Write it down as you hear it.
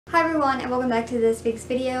Hi everyone and welcome back to this week's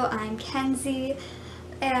video. I'm Kenzie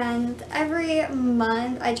and every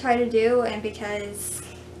month I try to do, and because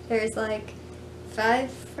there's like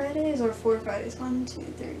 5 Fridays or 4 Fridays, 1, 2,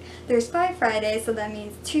 3, there's 5 Fridays, so that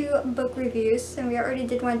means 2 book reviews, and we already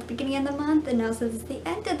did one at the beginning of the month, and now since it's the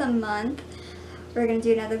end of the month we're going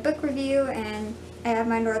to do another book review. And I have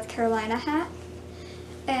my North Carolina hat,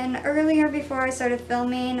 and earlier before I started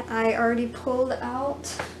filming I already pulled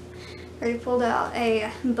out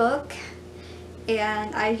a book,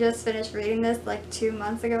 and I just finished reading this like 2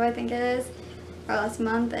 months ago, I think it is, or last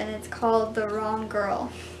month, and it's called The Wrong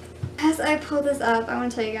Girl. As I pull this up, I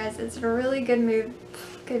want to tell you guys it's a really good movie.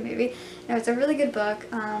 No, it's a really good book.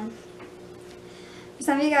 For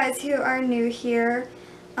some of you guys who are new here,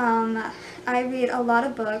 I read a lot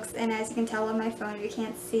of books, and as you can tell on my phone, if you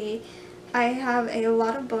can't see, I have a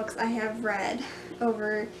lot of books I have read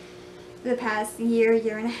over the past year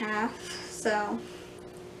and a half. So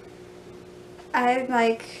I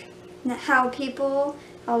like how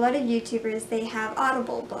a lot of YouTubers, they have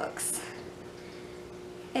Audible books,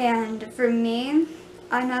 and for me,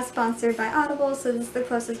 I'm not sponsored by Audible, so this is the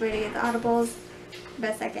closest way to get the Audibles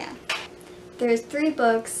best I can. There's 3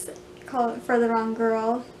 books called For the Wrong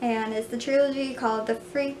Girl, and it's the trilogy called the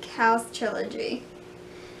Freak House Trilogy.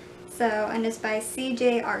 So, and it's by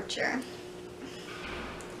C.J. Archer.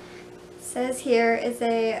 Says here it's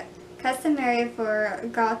a customary for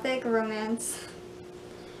gothic romance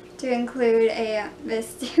to include a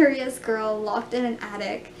mysterious girl locked in an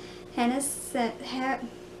attic. Hannah Smith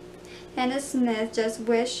just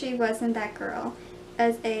wished she wasn't that girl.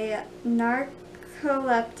 As a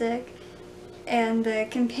narcoleptic and the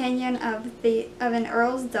companion of an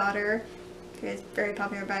earl's daughter, who is very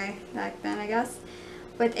popular by back then, I guess,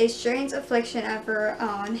 with a strange affliction of her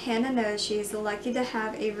own, Hannah knows she's lucky to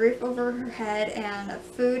have a roof over her head and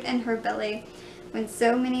food in her belly when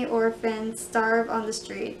so many orphans starve on the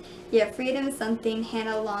street. Yet freedom is something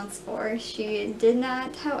Hannah longs for. She did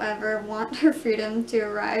not, however, want her freedom to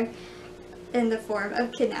arrive in the form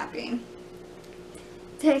of kidnapping.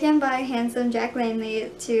 Taken by handsome Jack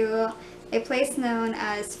Langley to a place known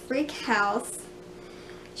as Freak House,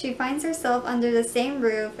 she finds herself under the same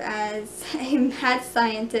roof as a mad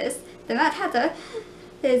scientist, the Mad Hatter,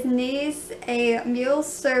 his niece, a mule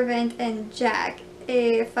servant, and Jack,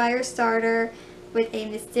 a fire starter with a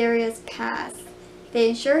mysterious past.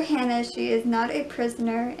 They assure Hannah she is not a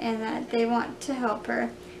prisoner and that they want to help her.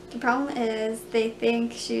 The problem is they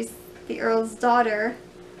think she's the Earl's daughter.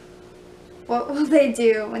 What will they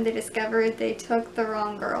do when they discover they took the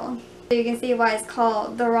wrong girl? So you can see why it's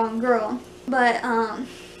called The Wrong Girl. But, I'm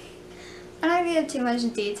not going to give too much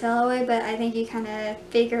detail away, but I think you kind of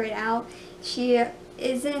figure it out. She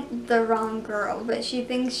isn't the wrong girl, but she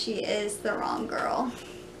thinks she is the wrong girl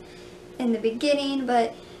in the beginning,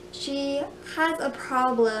 but she has a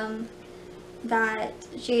problem that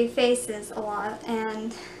she faces a lot,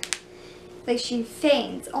 and like she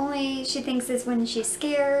faints. Only she thinks it's when she's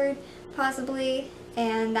scared, possibly,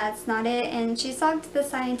 and that's not it. And she's talking to the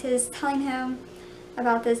scientist, telling him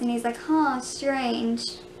about this, and he's like, huh,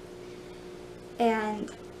 strange. And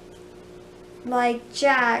like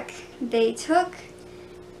Jack, they took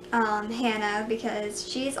Hannah because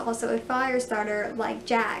she's also a fire starter like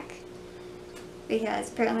Jack, because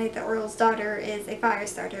apparently the Earl's daughter is a fire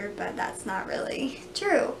starter, but that's not really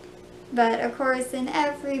true. But of course, in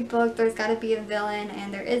every book there's got to be a villain,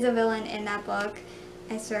 and there is a villain in that book.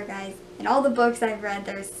 I swear guys, in all the books I've read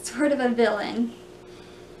there's sort of a villain.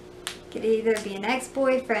 Could either be an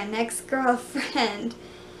ex-boyfriend, ex-girlfriend,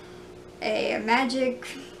 a magic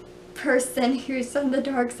person who's on the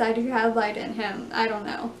dark side who had light in him. I don't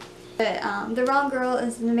know. But The Wrong Girl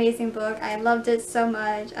is an amazing book. I loved it so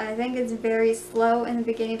much. I think it's very slow in the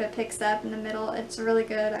beginning but picks up in the middle. It's really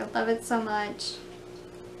good. I love it so much.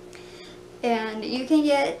 And you can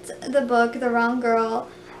get the book The Wrong Girl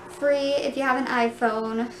free if you have an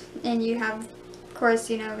iPhone, and you have, of course,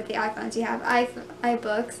 you know, with the iPhones you have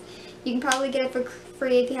iBooks. You can probably get it for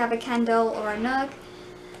free if you have a Kindle or a Nook.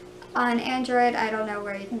 On Android, I don't know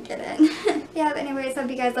where you can get it. Yeah, but anyways, hope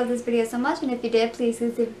you guys love this video so much, and if you did, please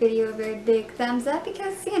give the video a very big thumbs up,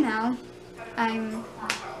 because, you know, I'm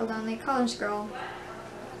a lonely college girl,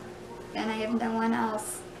 and I have no one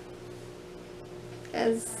else,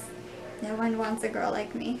 because no one wants a girl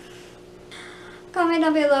like me. Comment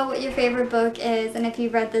down below what your favorite book is, and if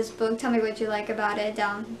you've read this book, tell me what you like about it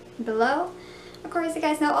down below. Of course, you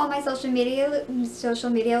guys know all my social media will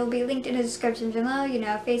be linked in the description below. You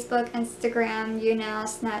know, Facebook, Instagram, you know,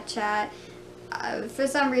 Snapchat. For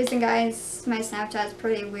some reason, guys, my Snapchat is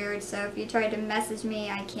pretty weird, so if you try to message me,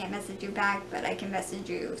 I can't message you back, but I can message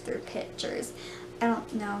you through pictures. I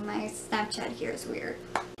don't know, my Snapchat here is weird.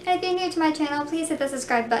 And if you're new to my channel, please hit the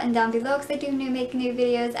subscribe button down below because I do make new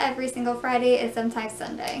videos every single Friday and sometimes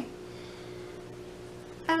Sunday.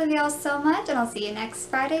 I love you all so much, and I'll see you next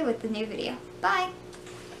Friday with the new video. Bye!